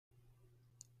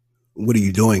What are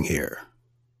you doing here?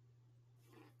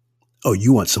 Oh,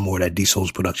 you want some more of that D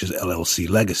Souls Productions LLC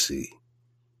legacy.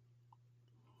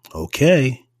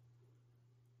 Okay.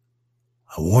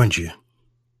 I warned you.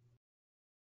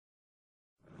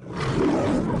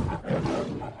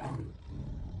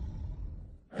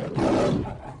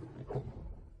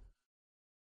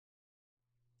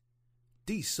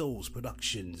 D Souls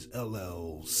Productions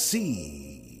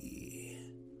LLC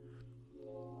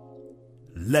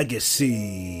Legacy.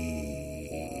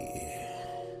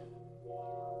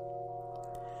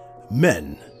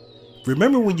 Men,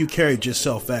 remember when you carried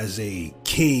yourself as a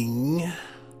king?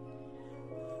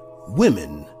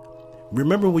 Women,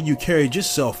 remember when you carried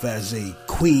yourself as a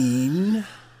queen?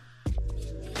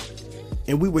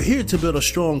 And we were here to build a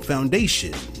strong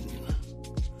foundation,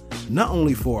 not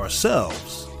only for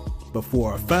ourselves, but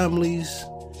for our families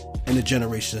and the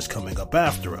generations coming up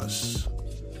after us.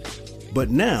 But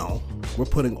now, we're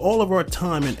putting all of our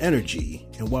time and energy,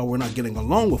 and while we're not getting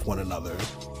along with one another,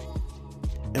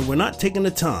 and we're not taking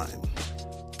the time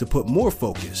to put more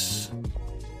focus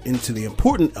into the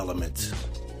important element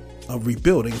of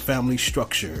rebuilding family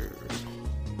structure.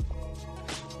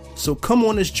 So come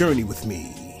on this journey with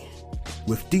me,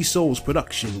 with D Souls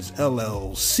Productions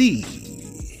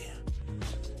LLC,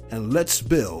 and let's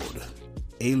build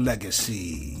a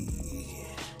legacy.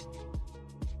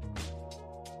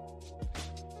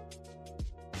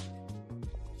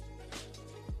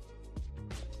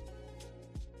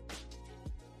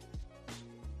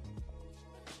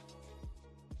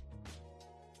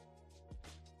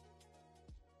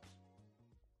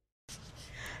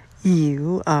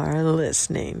 You are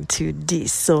listening to D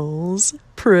Souls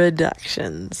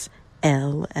Productions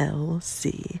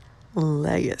LLC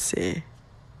Legacy.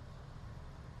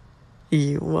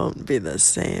 You won't be the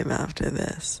same after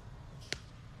this.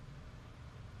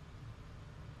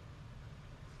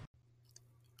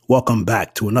 Welcome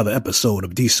back to another episode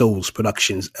of D Souls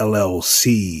Productions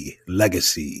LLC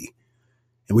Legacy.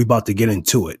 And we're about to get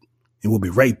into it. And we'll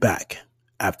be right back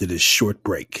after this short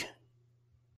break.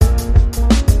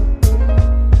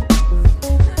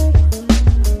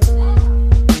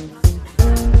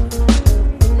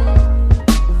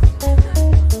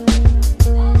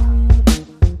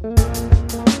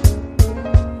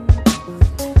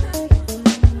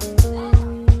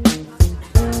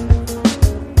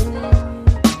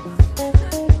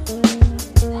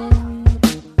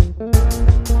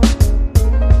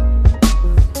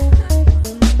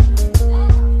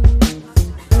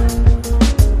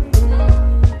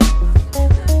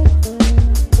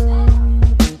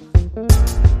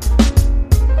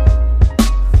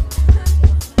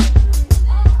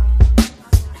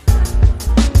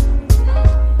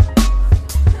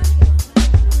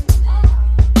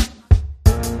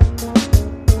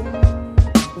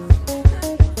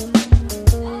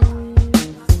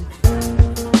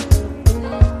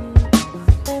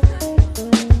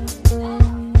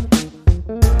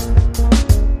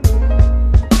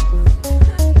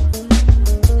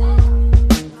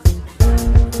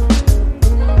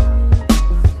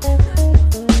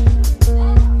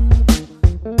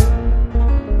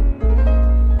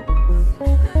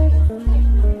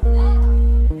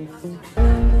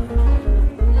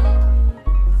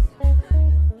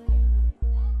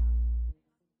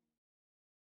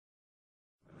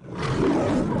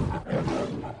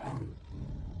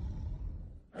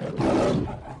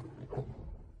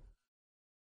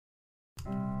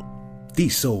 D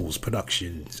Souls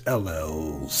Productions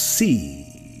LLC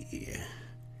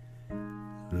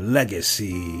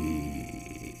Legacy.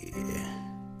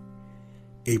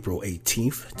 April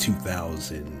 18th,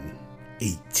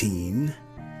 2018.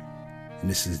 And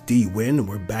this is D-Win, and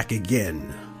we're back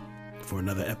again for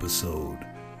another episode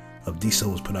of D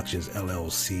Souls Productions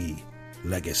LLC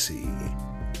Legacy.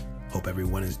 Hope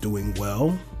everyone is doing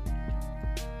well.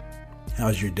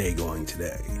 How's your day going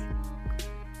today?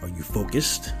 Are you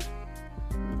focused?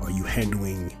 Are you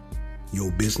handling your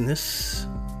business?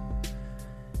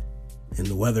 And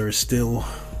the weather is still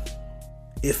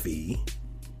iffy,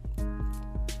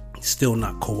 still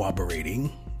not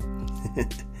cooperating.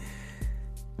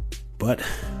 But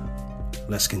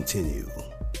let's continue.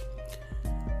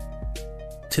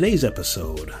 Today's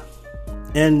episode,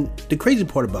 and the crazy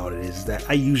part about it is that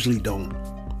I usually don't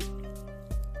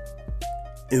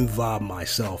involve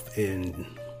myself in,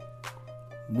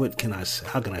 how can I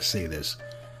say this?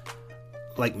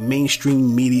 Like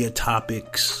mainstream media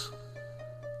topics.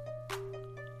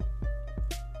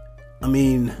 I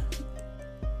mean,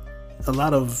 a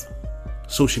lot of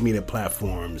social media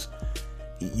platforms,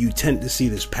 you tend to see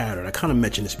this pattern. I kind of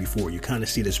mentioned this before. You kind of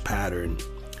see this pattern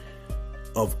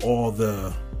of all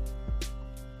the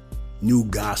new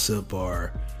gossip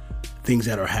or things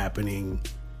that are happening,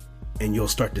 and you'll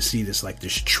start to see this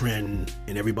trend,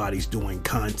 and everybody's doing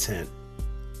content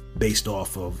based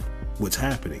off of what's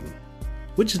happening,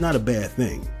 which is not a bad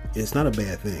thing. It's not a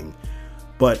bad thing.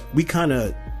 But we kind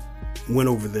of went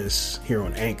over this here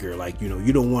on Anchor.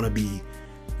 You don't want to be,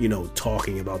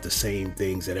 talking about the same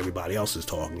things that everybody else is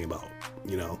talking about.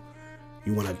 You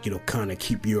want to, kind of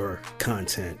keep your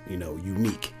content,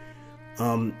 unique.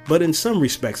 But in some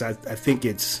respects, I think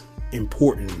it's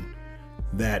important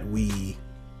that we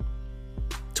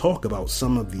talk about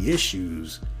some of the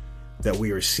issues that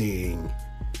we are seeing.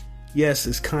 Yes,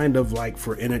 it's kind of like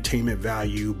for entertainment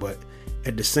value, but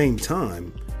at the same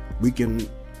time, we can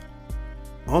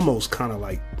almost kind of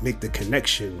make the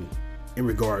connection in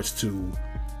regards to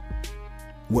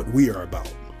what we are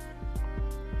about.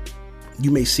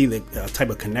 You may see the type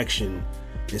of connection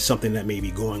in something that may be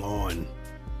going on,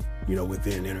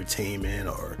 within entertainment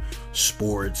or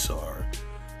sports or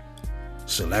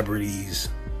celebrities,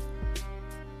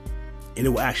 and it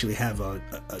will actually have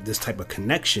this type of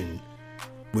connection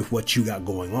with what you got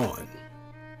going on.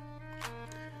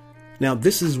 Now,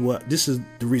 this is the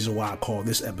reason why I call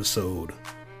this episode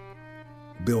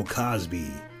Bill Cosby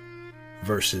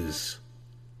versus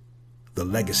the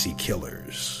Legacy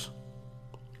Killers.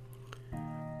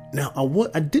 Now,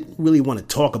 I didn't really want to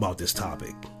talk about this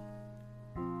topic,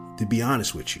 to be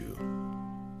honest with you,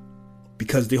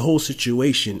 because the whole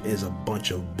situation is a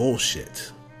bunch of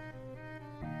bullshit.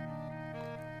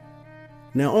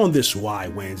 Now, on this Why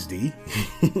Wednesday,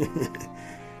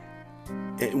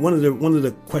 one of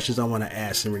the questions I want to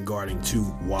ask in regarding to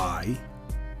why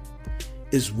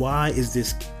is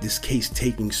this case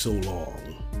taking so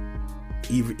long,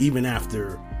 even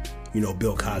after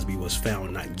Bill Cosby was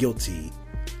found not guilty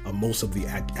of most of the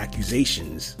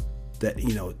accusations that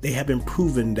they have been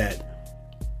proven that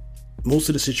most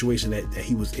of the situation that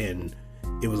he was in,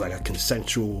 it was like a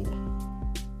consensual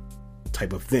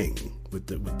type of thing with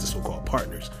the so-called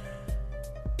partners.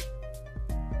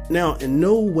 Now, in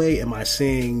no way am I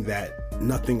saying that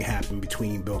nothing happened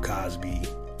between Bill Cosby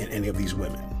and any of these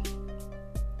women.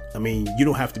 I mean, you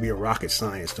don't have to be a rocket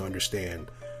science to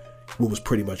understand what was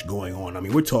pretty much going on. I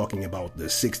mean, we're talking about the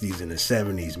 60s and the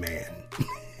 70s, man.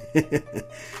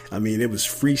 I mean, it was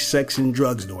free sex and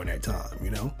drugs during that time,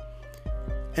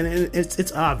 And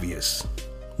it's obvious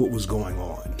what was going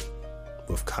on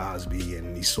with Cosby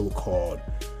and these so-called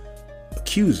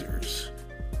accusers.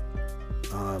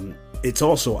 It's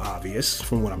also obvious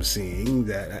from what I'm seeing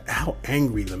that how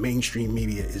angry the mainstream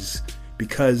media is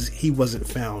because he wasn't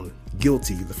found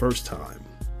guilty the first time.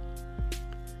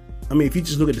 I mean, if you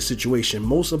just look at the situation,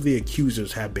 most of the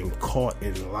accusers have been caught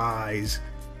in lies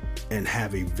and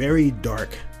have a very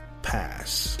dark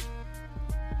past.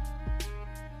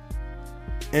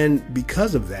 And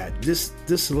because of that,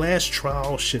 this last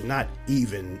trial should not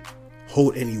even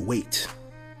hold any weight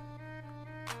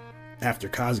after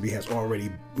Cosby has already,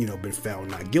 been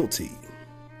found not guilty.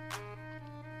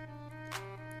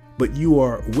 But you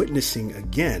are witnessing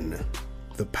again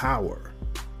the power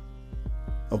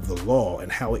of the law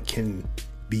and how it can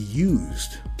be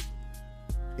used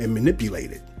and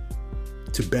manipulated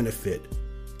to benefit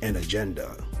an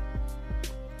agenda.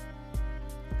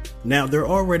 Now, there are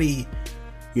already,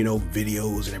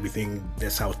 videos and everything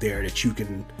that's out there that you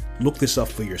can look this up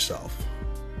for yourself.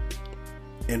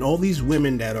 And all these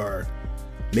women that are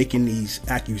making these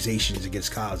accusations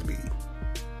against Cosby,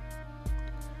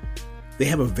 they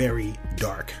have a very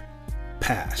dark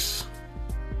past.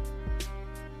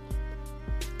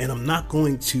 And I'm not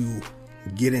going to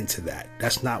get into that.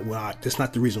 That's not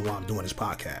the reason why I'm doing this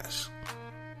podcast.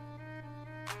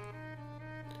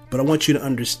 But I want you to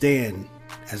understand,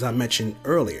 as I mentioned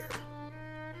earlier,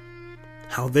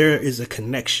 how there is a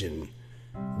connection,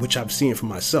 which I've seen for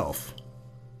myself,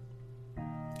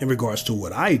 in regards to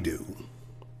what I do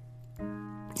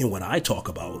and what I talk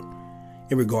about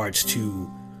in regards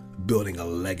to building a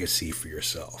legacy for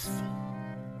yourself.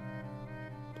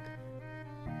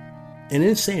 And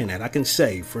in saying that, I can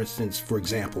say, for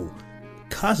example,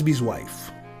 Cosby's wife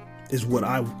is what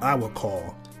I would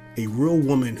call a real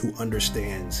woman who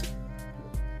understands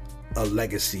a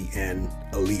legacy and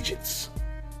allegiance.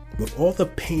 With all the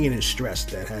pain and stress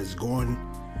that has gone,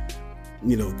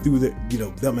 through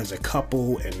them as a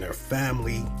couple and their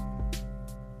family,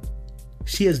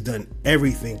 she has done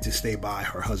everything to stay by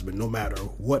her husband no matter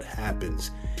what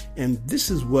happens. And this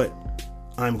is what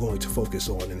I'm going to focus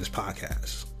on in this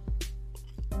podcast.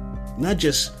 Not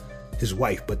just his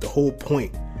wife, but the whole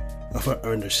point of her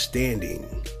understanding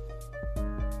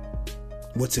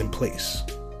what's in place.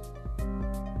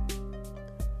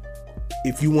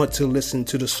 if you want to listen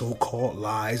to the so-called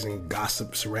lies and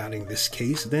gossip surrounding this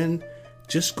case, then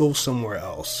just go somewhere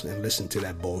else and listen to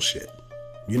that bullshit.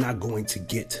 You're not going to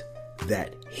get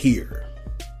that here.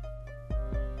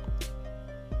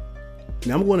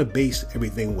 Now I'm going to base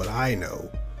everything what I know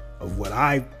of what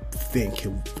I think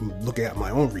from looking at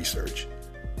my own research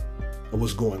of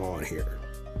what's going on here.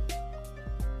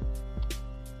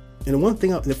 And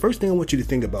the first thing I want you to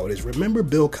think about is, remember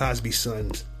Bill Cosby's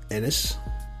son, Ennis?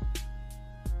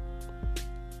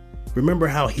 Remember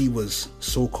how he was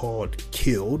so-called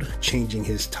killed changing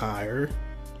his tire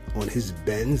on his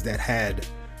Benz that had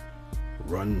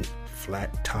run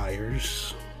flat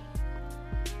tires?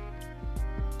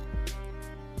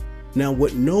 Now,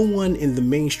 what no one in the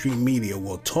mainstream media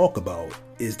will talk about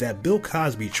is that Bill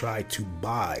Cosby tried to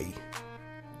buy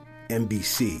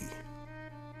NBC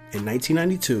in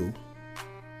 1992,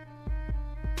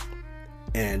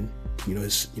 and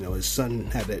his son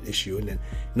had that issue, and then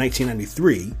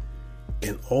 1993,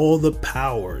 and all the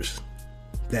powers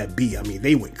that be,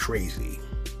 they went crazy.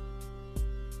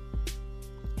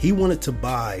 He wanted to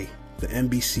buy the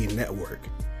NBC network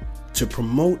to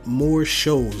promote more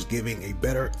shows giving a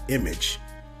better image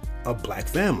of black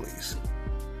families.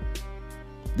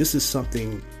 This is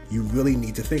something you really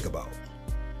need to think about.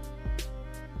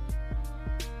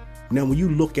 Now, when you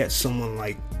look at someone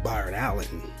like Byron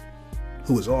Allen,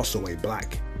 who is also a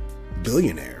black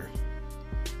billionaire,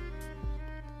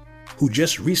 who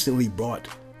just recently bought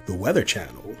the Weather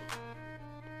Channel,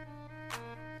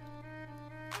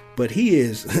 but he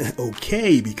is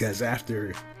okay because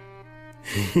after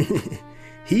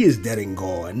he is dead and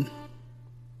gone,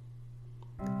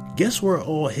 guess where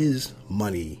all his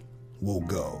money will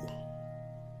go?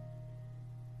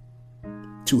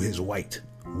 To his white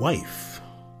wife.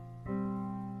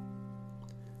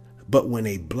 But when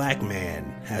a black man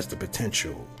has the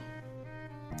potential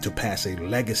to pass a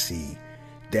legacy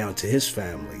down to his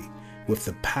family with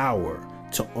the power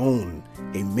to own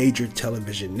a major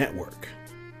television network,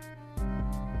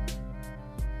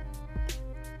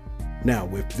 now,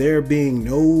 with there being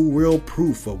no real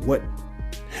proof of what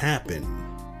happened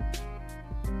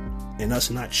and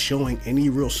us not showing any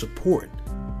real support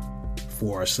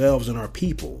for ourselves and our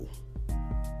people,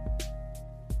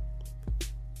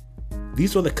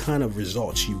 these are the kind of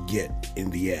results you get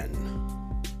in the end.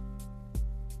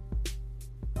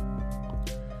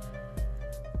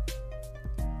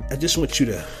 I just want you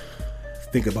to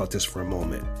think about this for a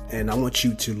moment, and I want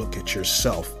you to look at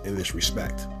yourself in this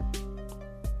respect.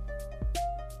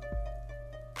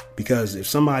 Because if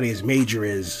somebody as major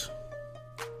as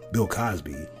Bill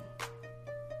Cosby,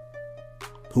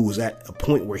 who was at a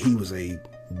point where he was a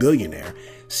billionaire,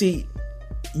 see,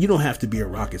 you don't have to be a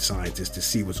rocket scientist to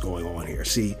see what's going on here.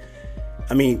 See,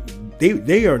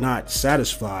 they are not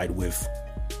satisfied with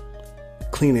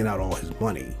cleaning out all his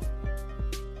money,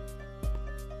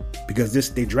 because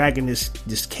they're dragging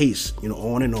this case,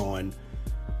 on, and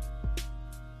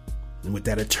with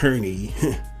that attorney,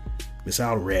 Miss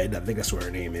Allred, I think that's what her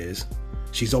name is.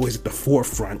 She's always at the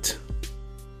forefront.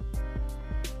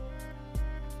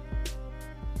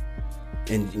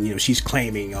 And, she's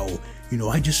claiming,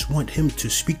 I just want him to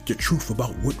speak the truth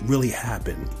about what really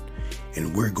happened.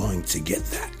 And we're going to get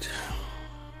that.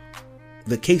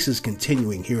 The case is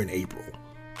continuing here in April.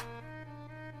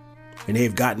 And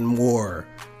they've gotten more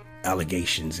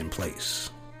allegations in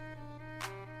place.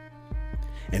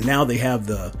 And now they have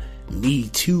the Me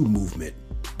Too movement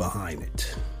behind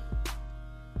it.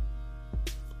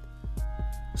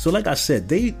 So like I said,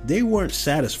 they weren't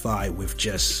satisfied with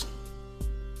just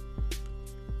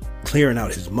clearing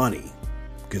out his money,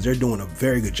 because they're doing a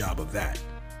very good job of that.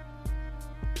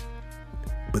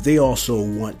 But they also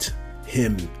want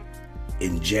him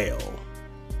in jail.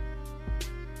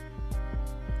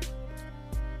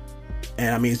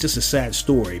 And it's just a sad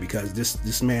story, because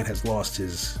this man has lost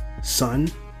his son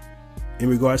in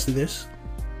regards to this.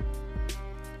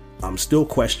 I'm still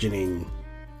questioning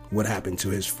what happened to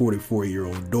his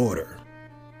 44-year-old daughter.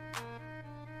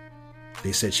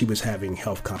 They said she was having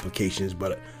health complications,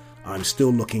 but I'm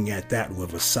still looking at that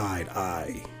with a side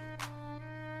eye.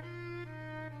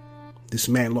 This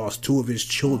man lost 2 of his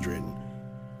children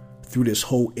through this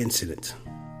whole incident.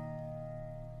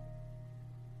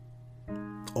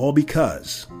 All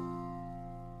because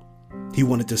he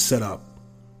wanted to set up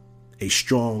a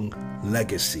strong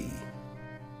legacy.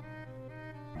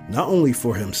 Not only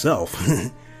for himself,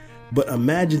 but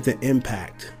imagine the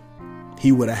impact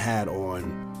he would have had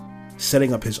on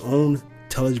setting up his own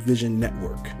television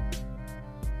network,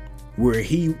 where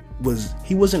he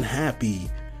wasn't happy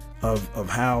of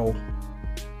how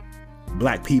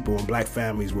black people and black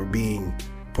families were being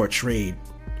portrayed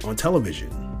on television.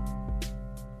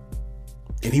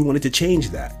 And he wanted to change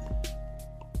that.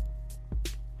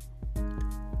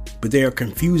 But they are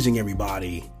confusing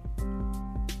everybody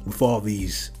with all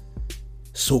these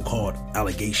so-called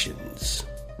allegations.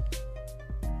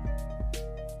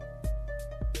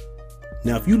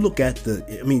 Now, if you look at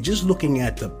just looking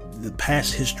at the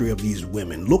past history of these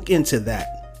women, look into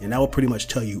that, and that will pretty much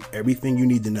tell you everything you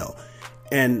need to know.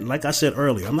 And like I said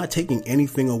earlier, I'm not taking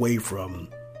anything away from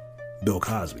Bill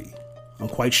Cosby. I'm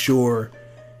quite sure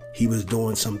he was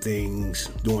doing some things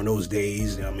during those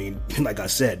days. I mean, like I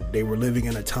said, they were living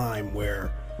in a time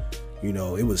where,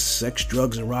 it was sex,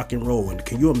 drugs, and rock and roll. And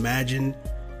can you imagine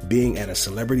being at a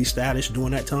celebrity status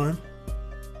during that time?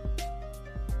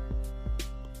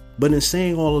 But in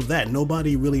saying all of that,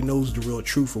 nobody really knows the real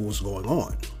truth of what's going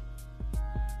on.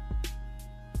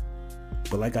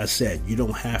 But like I said, you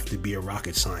don't have to be a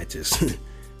rocket scientist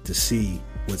to see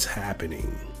what's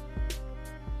happening.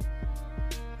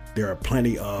 There are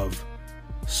plenty of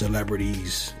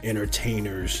celebrities,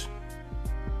 entertainers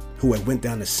who have went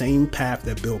down the same path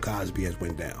that Bill Cosby has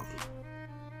went down.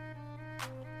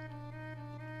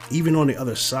 Even on the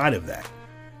other side of that,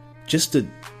 just to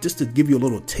give you a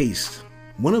little taste,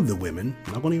 one of the women,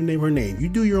 I'm not going to even name her name, you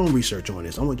do your own research on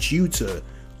this. I want you to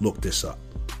look this up.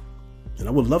 And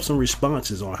I would love some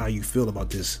responses on how you feel about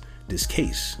this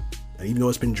case. And even though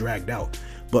it's been dragged out.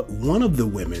 But one of the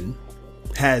women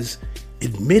has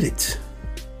admitted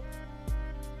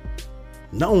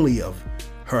not only of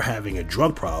her having a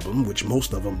drug problem, which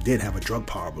most of them did have a drug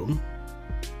problem,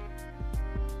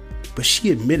 but she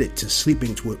admitted to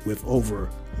sleeping with over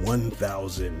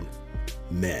 1,000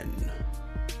 men.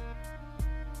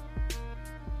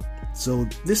 So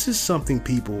this is something,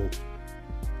 people,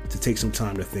 to take some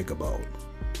time to think about.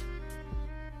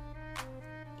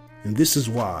 And this is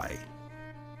why,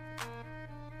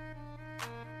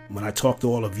 when I talk to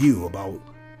all of you about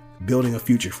building a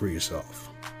future for yourself,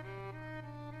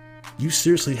 you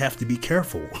seriously have to be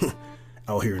careful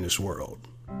out here in this world.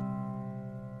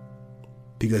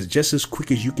 Because just as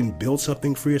quick as you can build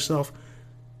something for yourself,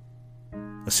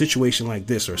 a situation like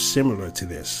this or similar to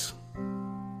this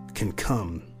can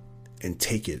come and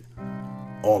take it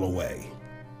all away.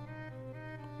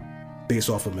 Based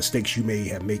off of mistakes you may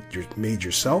have made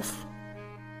yourself,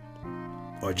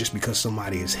 or just because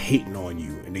somebody is hating on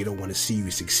you and they don't want to see you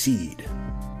succeed.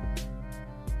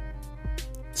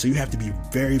 So you have to be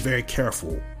very, very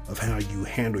careful of how you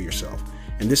handle yourself.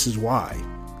 And this is why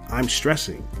I'm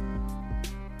stressing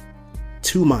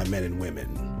to my men and women,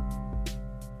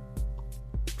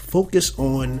 focus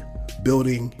on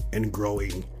building and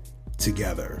growing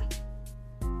together.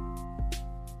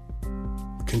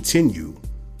 Continue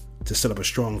to set up a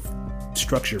strong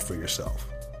structure for yourself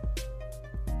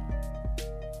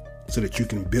so that you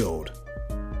can build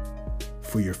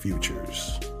for your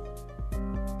futures.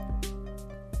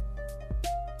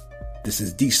 This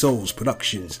is D Souls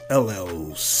Productions,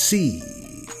 LLC.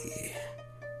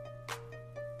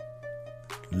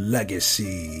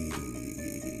 Legacy.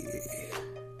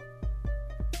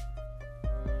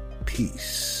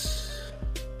 Peace.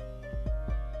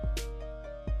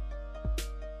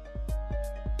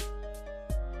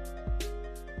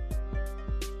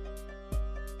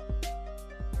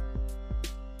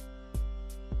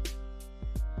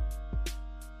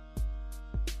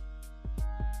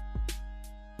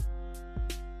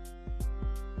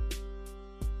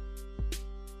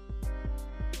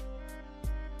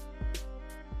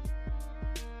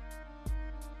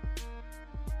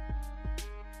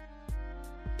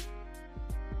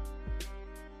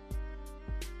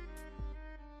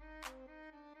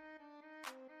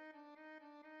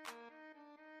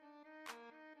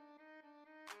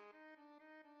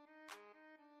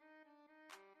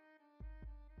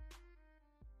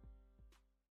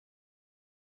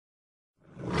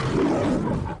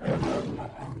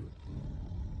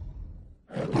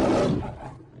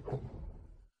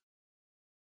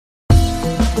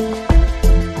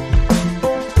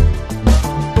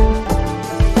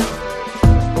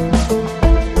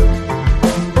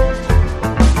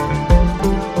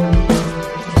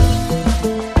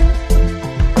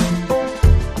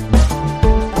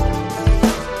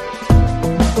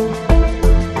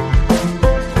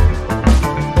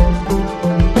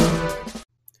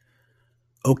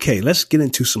 Okay, let's get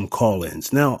into some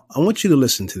call-ins. Now, I want you to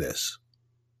listen to this.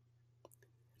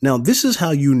 Now, this is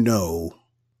how you know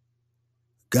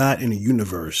God in the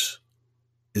universe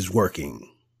is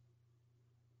working.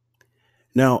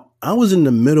 Now, I was in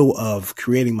the middle of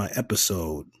creating my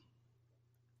episode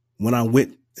when I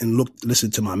went and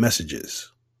listened to my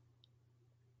messages.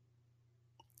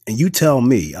 And you tell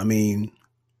me,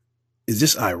 Is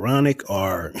this ironic,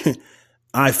 or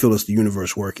I feel it's the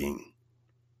universe working?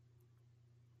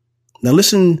 Now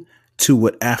listen to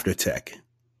what Aftertech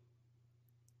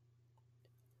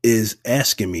is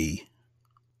asking me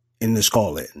in this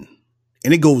call-in.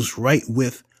 And it goes right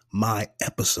with my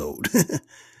episode.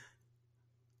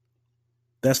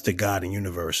 That's the God and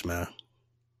universe, man.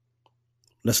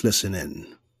 Let's listen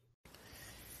in.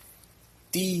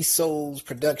 D Souls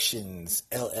Productions,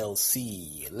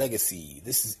 LLC, Legacy.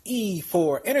 This is E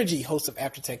for Energy, host of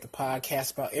Aftertech, the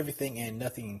podcast about everything and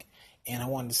nothing. And I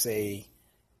wanted to say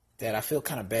that I feel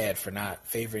kind of bad for not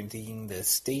favoriting the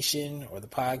station or the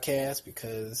podcast,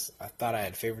 because I thought I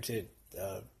had favorited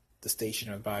the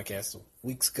station or the podcast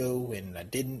weeks ago, and I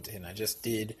didn't, and I just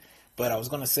did. But I was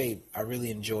going to say I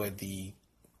really enjoyed the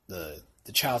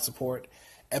child support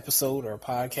episode or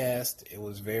podcast. It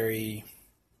was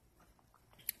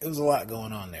a lot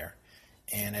going on there.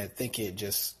 And I think it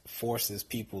just forces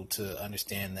people to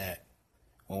understand that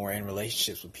when we're in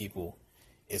relationships with people,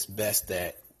 it's best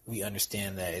that we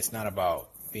understand that it's not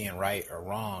about being right or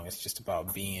wrong. It's just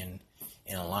about being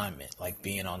in alignment, like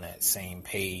being on that same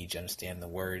page, understand the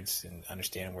words and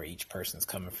understanding where each person's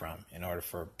coming from in order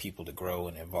for people to grow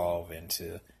and evolve and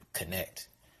to connect.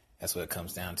 That's what it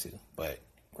comes down to. But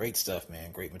great stuff,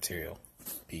 man. Great material.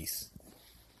 Peace.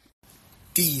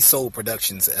 D Soul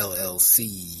Productions,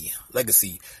 LLC,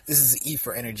 Legacy. This is E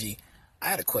for Energy. I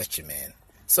had a question, man.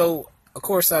 So, of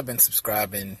course, I've been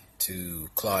subscribing to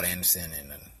Claude Anderson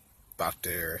and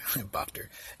Dr.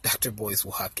 Boyce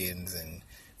Watkins and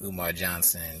Umar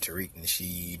Johnson and Tariq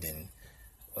Nasheed and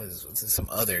some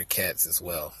other cats as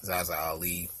well, Zaza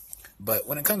Ali. But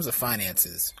when it comes to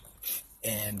finances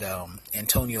and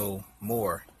Antonio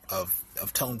Moore of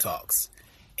Tone Talks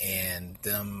and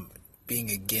them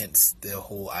being against the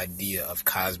whole idea of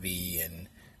Cosby and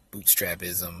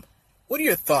bootstrapism, what are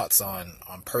your thoughts on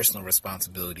personal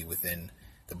responsibility within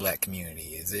the black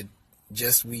community? Is it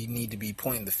just we need to be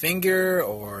pointing the finger,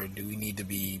 or do we need to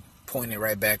be pointing it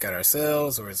right back at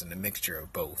ourselves, or is it a mixture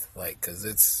of both? Like, because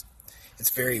it's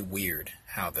very weird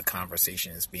how the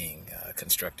conversation is being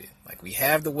constructed. Like, we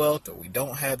have the wealth, or we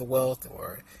don't have the wealth,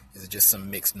 or is it just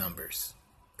some mixed numbers?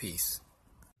 Peace.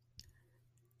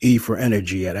 E for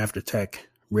Energy at Aftertech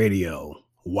Radio.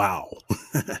 Wow.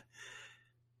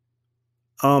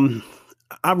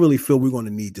 I really feel we're going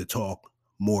to need to talk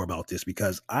more about this,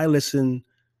 because I listen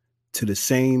to the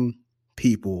same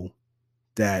people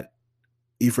that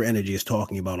E for Energy is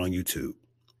talking about on YouTube.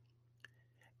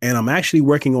 And I'm actually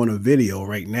working on a video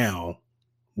right now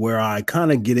where I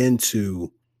kind of get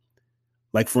into,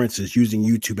 like, for instance, using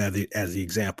YouTube as the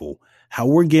example, how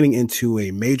we're getting into a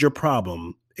major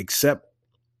problem, except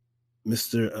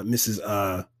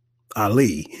Mrs.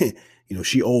 Ali.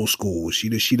 She old school.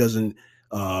 She doesn't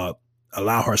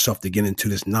allow herself to get into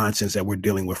this nonsense that we're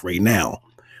dealing with right now.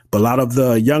 But a lot of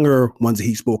the younger ones that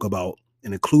he spoke about,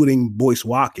 and including Boyce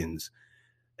Watkins,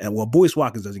 and well, Boyce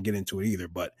Watkins doesn't get into it either,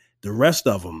 but the rest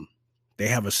of them, they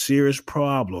have a serious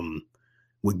problem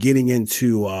with getting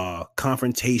into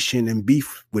confrontation and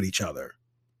beef with each other.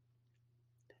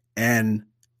 And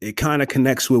it kind of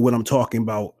connects with what I'm talking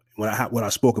about, what I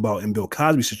spoke about in Bill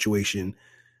Cosby's situation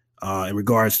in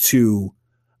regards to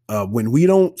when we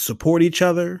don't support each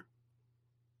other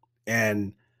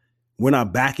and we're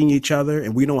not backing each other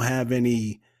and we don't have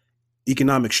any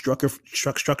economic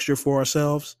structure for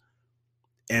ourselves.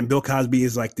 And Bill Cosby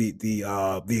is like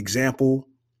the example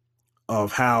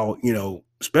of how,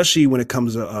 especially when it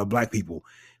comes to black people,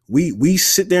 we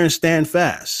sit there and stand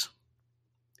fast,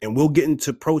 and we'll get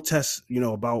into protests,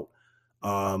 about,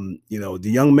 the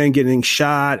young men getting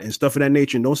shot and stuff of that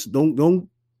nature. And don't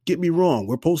get me wrong.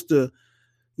 We're supposed to,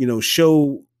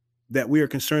 show that we are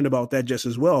concerned about that just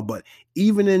as well. But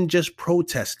even in just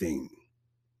protesting,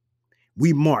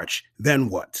 we march, then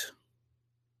what?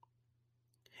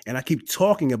 And I keep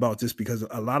talking about this because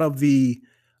a lot of the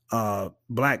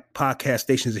black podcast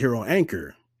stations here on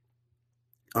Anchor,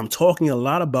 I'm talking a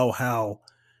lot about how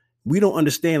we don't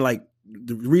understand, like,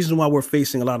 the reason why we're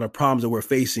facing a lot of the problems that we're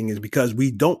facing is because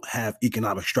we don't have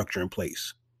economic structure in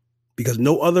place, because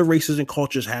no other races and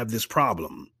cultures have this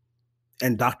problem.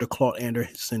 And Dr. Claude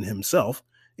Anderson himself,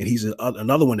 and he's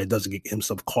another one that doesn't get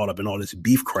himself caught up in all this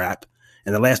beef crap.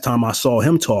 And the last time I saw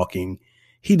him talking,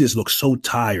 he just looked so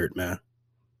tired, man.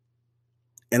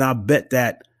 And I bet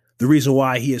that the reason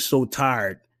why he is so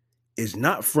tired is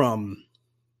not from,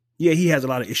 he has a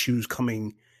lot of issues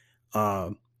coming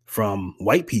from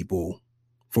white people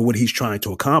for what he's trying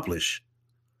to accomplish.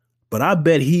 But I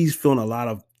bet he's feeling a lot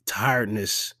of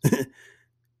tiredness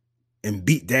and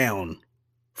beat down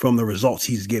from the results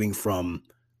he's getting from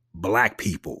black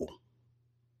people.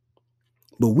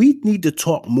 But we need to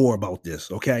talk more about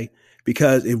this, okay?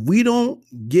 Because if we don't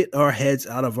get our heads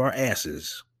out of our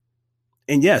asses,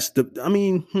 and yes,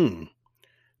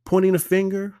 pointing a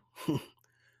finger.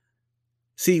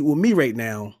 See, with me right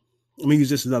now, let me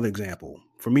use this as another example.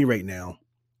 For me right now,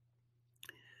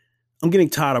 I'm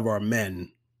getting tired of our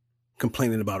men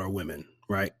complaining about our women,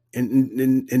 right?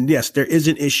 And yes, there is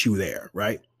an issue there,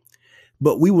 right?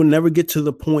 But we will never get to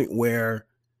the point where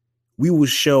we will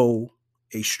show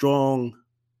a strong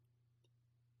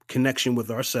connection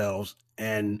with ourselves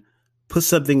and put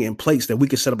something in place that we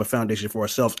can set up a foundation for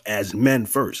ourselves as men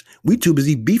first. We too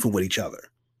busy beefing with each other.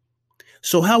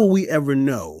 So how will we ever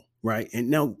know, right? And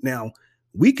now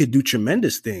we could do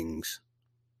tremendous things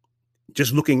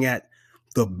just looking at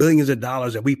the billions of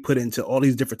dollars that we put into all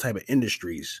these different type of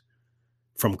industries,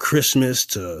 from Christmas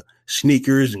to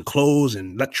sneakers and clothes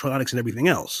and electronics and everything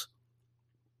else.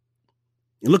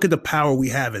 And look at the power we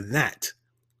have in that,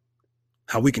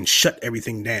 how we can shut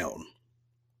everything down.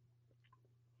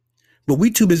 But we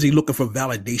too busy looking for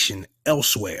validation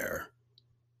elsewhere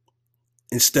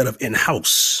instead of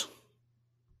in-house.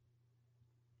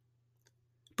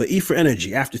 But E for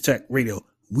Energy, After Tech Radio,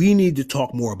 we need to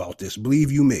talk more about this.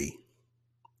 Believe you me.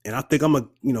 And I think I'm going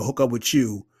to hook up with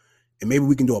you, and maybe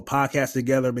we can do a podcast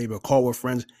together, maybe a call with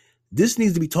friends. This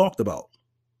needs to be talked about.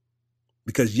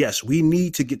 Because yes, we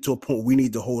need to get to a point where we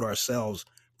need to hold ourselves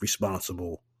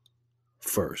responsible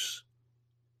first.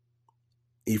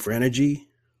 E for Energy,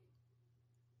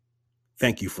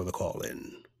 thank you for the call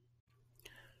in.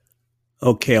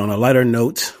 Okay, on a lighter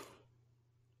note,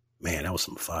 man, that was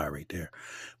some fire right there.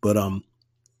 But on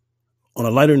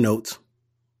a lighter note,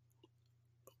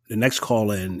 the next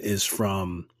call in is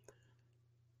from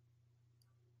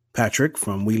Patrick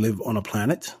from We Live on a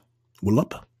Planet.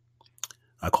 Wulup,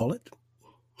 I call it.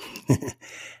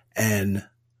 And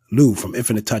Lou from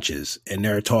Infinite Touches. And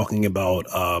they're talking about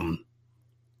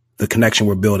the connection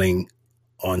we're building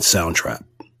on Soundtrap.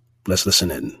 Let's listen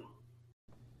in.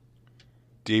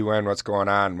 D-Wen, what's going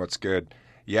on? What's good?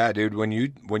 Yeah, dude, when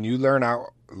you learn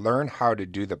how to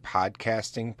do the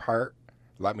podcasting part,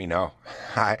 let me know.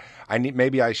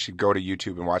 Maybe I should go to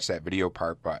YouTube and watch that video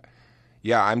part, but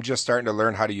yeah, I'm just starting to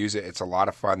learn how to use it. It's a lot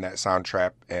of fun, that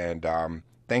Soundtrap, and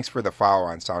thanks for the follow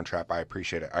on Soundtrap. I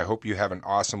appreciate it. I hope you have an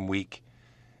awesome week,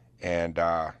 and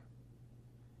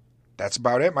that's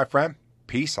about it, my friend.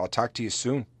 Peace. I'll talk to you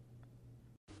soon.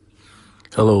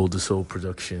 Hello, the Soul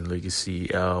Production Legacy.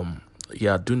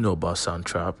 Yeah, I do know about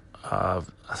Soundtrap. I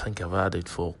think I've had it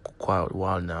for quite a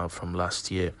while now, from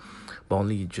last year, but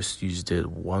only just used it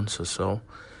once or so.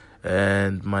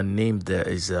 And my name there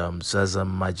is Zaza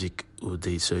Magic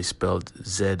Ude, so it's spelled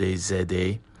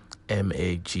ZAZAMAGICUDE.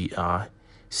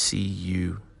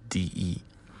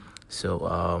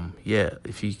 So yeah,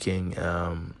 if you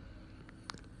can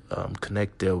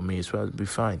connect there with me as well, it'll be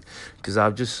fine, because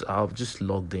I've just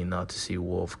logged in now to see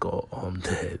what I've got on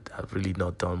there. I've really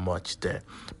not done much there,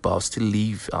 but I'll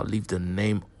leave the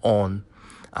name on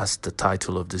as the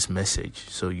title of this message,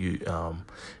 so you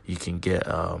can get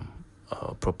a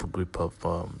proper grip of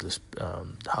this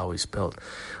how it's spelled.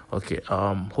 Okay,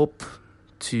 hope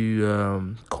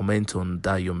to comment on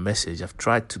that, your message. I've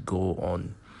tried to go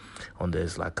on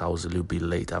this, like I was a little bit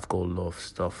late. I've got a lot of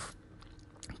stuff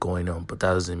going on, but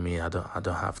that doesn't mean I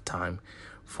don't have time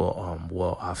for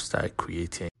what I've started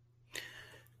creating.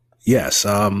 Yes,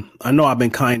 I know I've been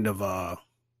kind of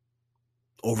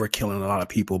overkilling a lot of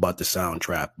people about the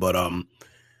Soundtrap, but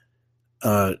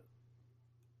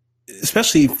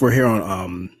especially for here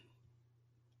on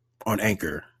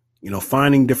Anchor,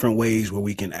 finding different ways where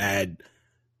we can add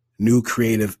new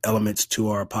creative elements to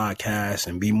our podcast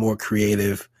and be more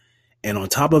creative. And on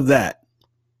top of that,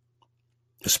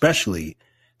 especially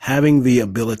having the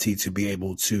ability to be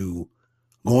able to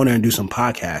go in there and do some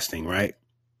podcasting, right?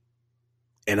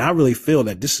 And I really feel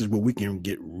that this is where we can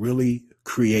get really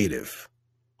creative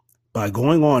by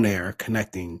going on there,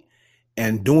 connecting,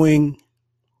 and doing,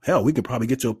 hell, we could probably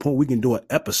get to a point we can do an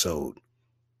episode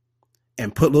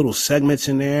and put little segments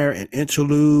in there and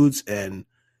interludes and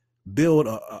build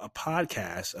a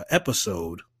podcast, an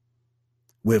episode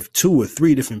with 2 or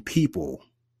 3 different people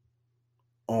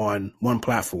on one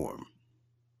platform.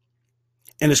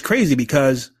 And it's crazy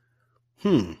because,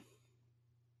 we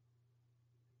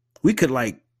could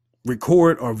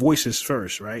record our voices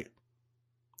first, right?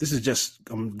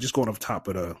 I'm just going off top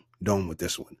of the dome with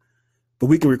this one, but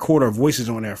we can record our voices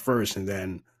on there first. And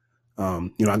then, I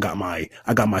got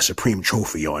my Supreme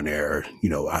trophy on there. I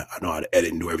know how to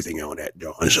edit and do everything on that,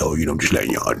 John. So, just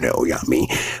letting y'all know, you know what I mean?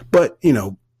 But,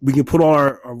 we can put all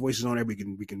our voices on there. We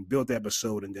can build the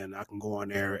episode, and then I can go on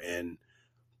there and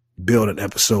build an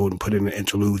episode and put in the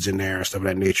interludes in there and stuff of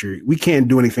that nature. We can't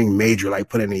do anything major, like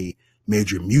put any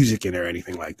major music in there or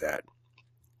anything like that.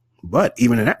 But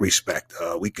even in that respect,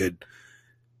 we could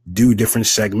do different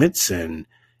segments and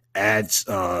add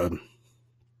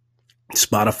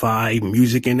Spotify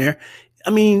music in there.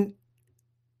 I mean,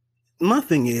 my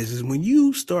thing is when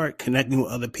you start connecting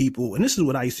with other people, and this is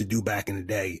what I used to do back in the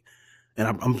day, and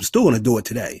I'm still going to do it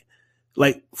today.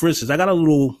 Like, for instance, I got a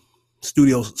little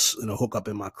studio, hook up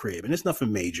in my crib, and it's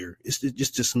nothing major. It's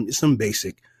just some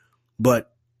basic,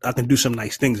 but I can do some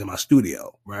nice things in my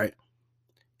studio, right?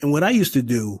 And what I used to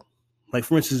do, like,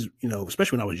 for instance,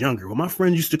 especially when I was younger, when my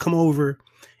friends used to come over,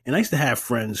 and I used to have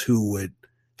friends who would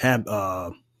have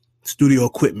studio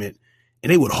equipment,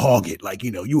 and they would hog it. Like,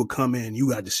 you would come in, you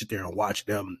got to sit there and watch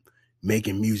them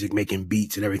making music, making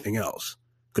beats and everything else.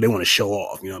 Because they want to show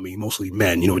off, mostly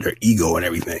men, with their ego and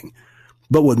everything.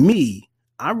 But with me,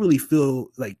 I really feel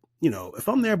like, if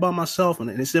I'm there by myself and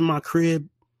it's in my crib,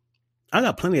 I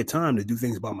got plenty of time to do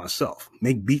things by myself,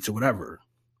 make beats or whatever,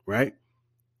 right?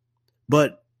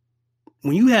 But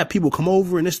when you have people come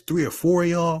over and it's 3 or 4 of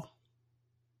y'all,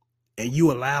 and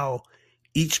you allow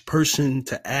each person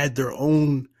to add their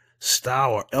own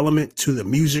style or element to the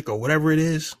music or whatever it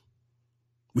is,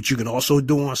 which you can also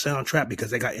do on Soundtrap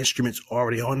because they got instruments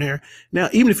already on there. Now,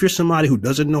 even if you're somebody who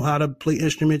doesn't know how to play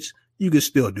instruments, you can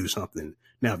still do something.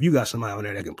 Now, if you got somebody on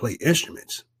there that can play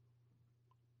instruments.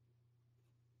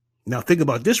 Now, think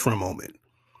about this for a moment.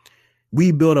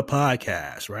 We build a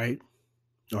podcast, right?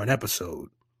 Or an episode.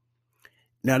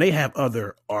 Now, they have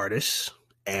other artists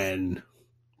and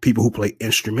people who play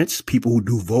instruments, people who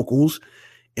do vocals,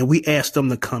 and we ask them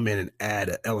to come in and add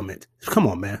an element. Come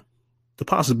on, man. The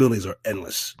possibilities are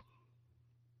endless.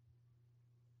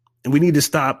 And we need to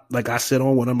stop, like I said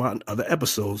on one of my other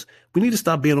episodes, we need to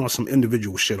stop being on some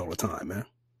individual shit all the time, man.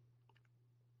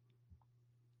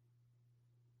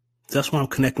 That's why I'm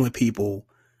connecting with people,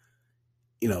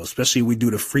 especially we do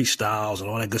the freestyles and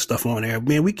all that good stuff on there.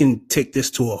 Man, we can take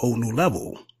this to a whole new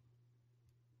level.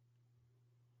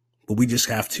 But we just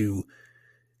have to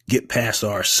get past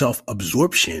our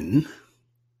self-absorption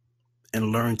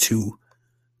and learn to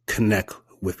connect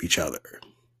with each other.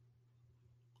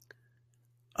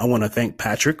 I want to thank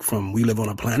Patrick from We Live on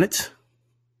a Planet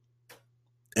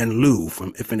and Lou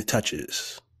from Infinite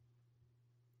Touches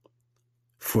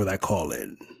for that call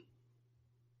in.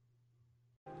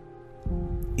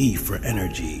 E for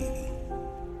Energy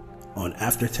on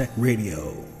Aftertech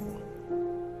Radio.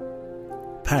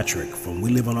 Patrick from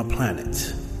We Live on a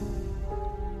Planet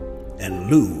and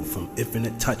Lou from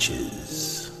Infinite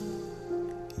Touches.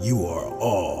 You are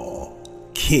all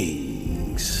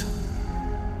kings.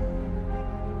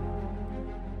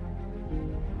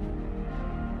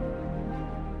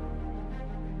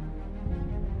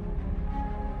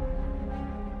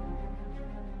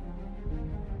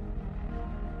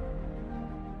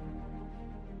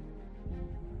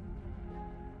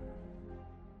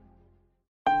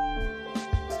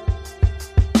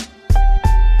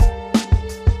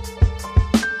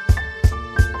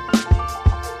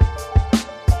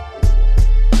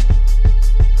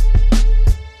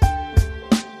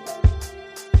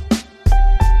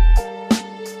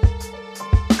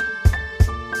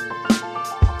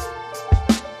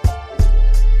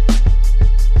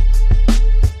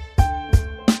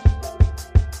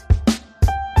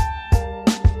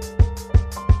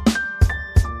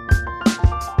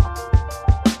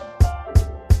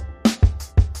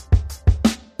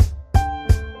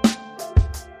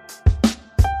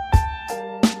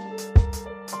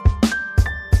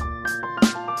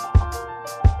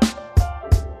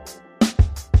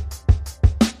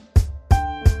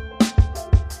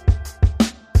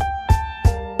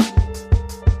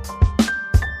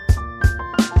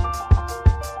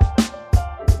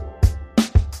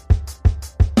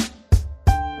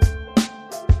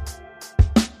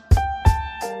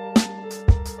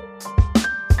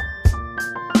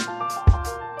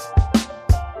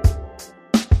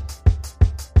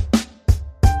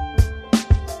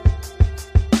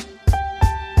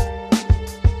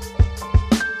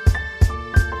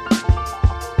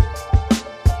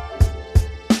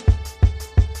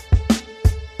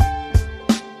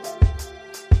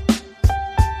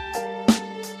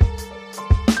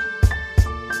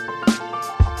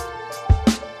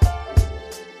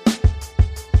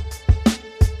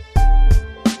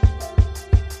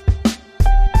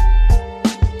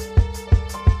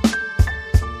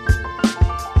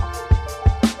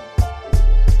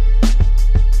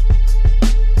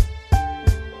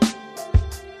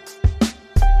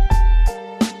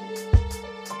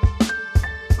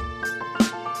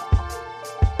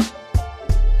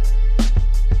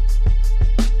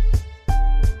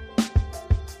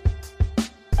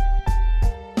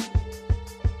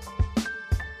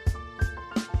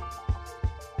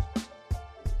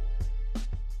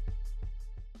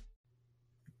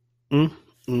 Mm,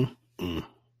 mm, mm.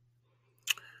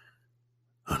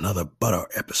 Another butter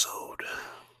episode.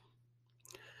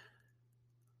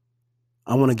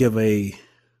 I want to give a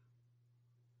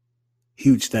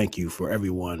huge thank you for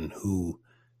everyone who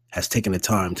has taken the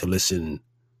time to listen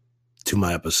to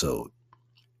my episode.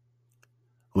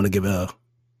 I want to give a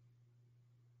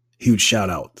huge shout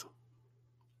out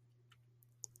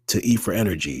to E for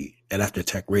Energy at After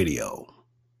Tech Radio,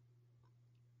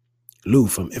 Lou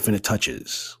from Infinite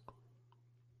Touches,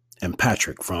 and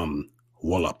Patrick from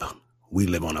Wallop, We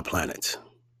Live on a Planet.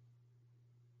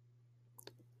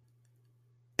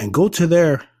 And go to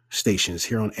their stations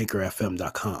here on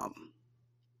anchorfm.com.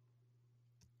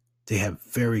 They have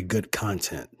very good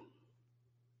content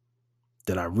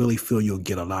that I really feel you'll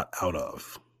get a lot out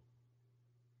of,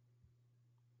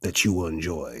 that you will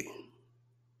enjoy.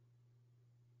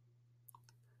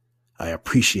 I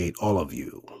appreciate all of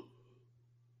you.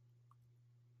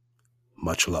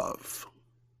 Much love.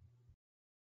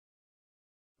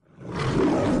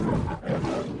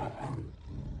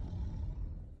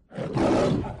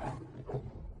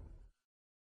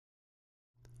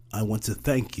 I want to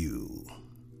thank you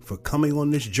for coming on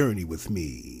this journey with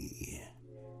me,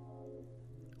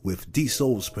 with D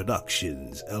Souls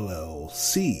Productions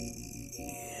LLC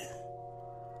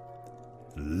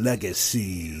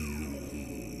Legacy.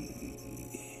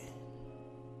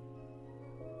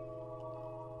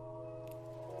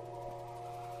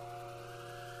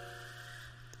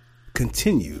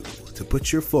 Continue to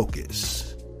put your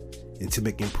focus into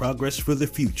making progress for the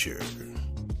future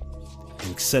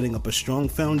and setting up a strong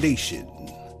foundation,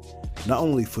 not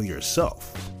only for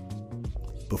yourself,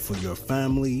 but for your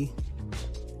family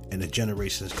and the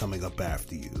generations coming up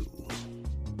after you.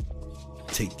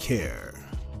 Take care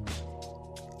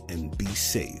and be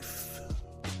safe.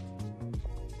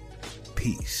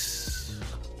 Peace.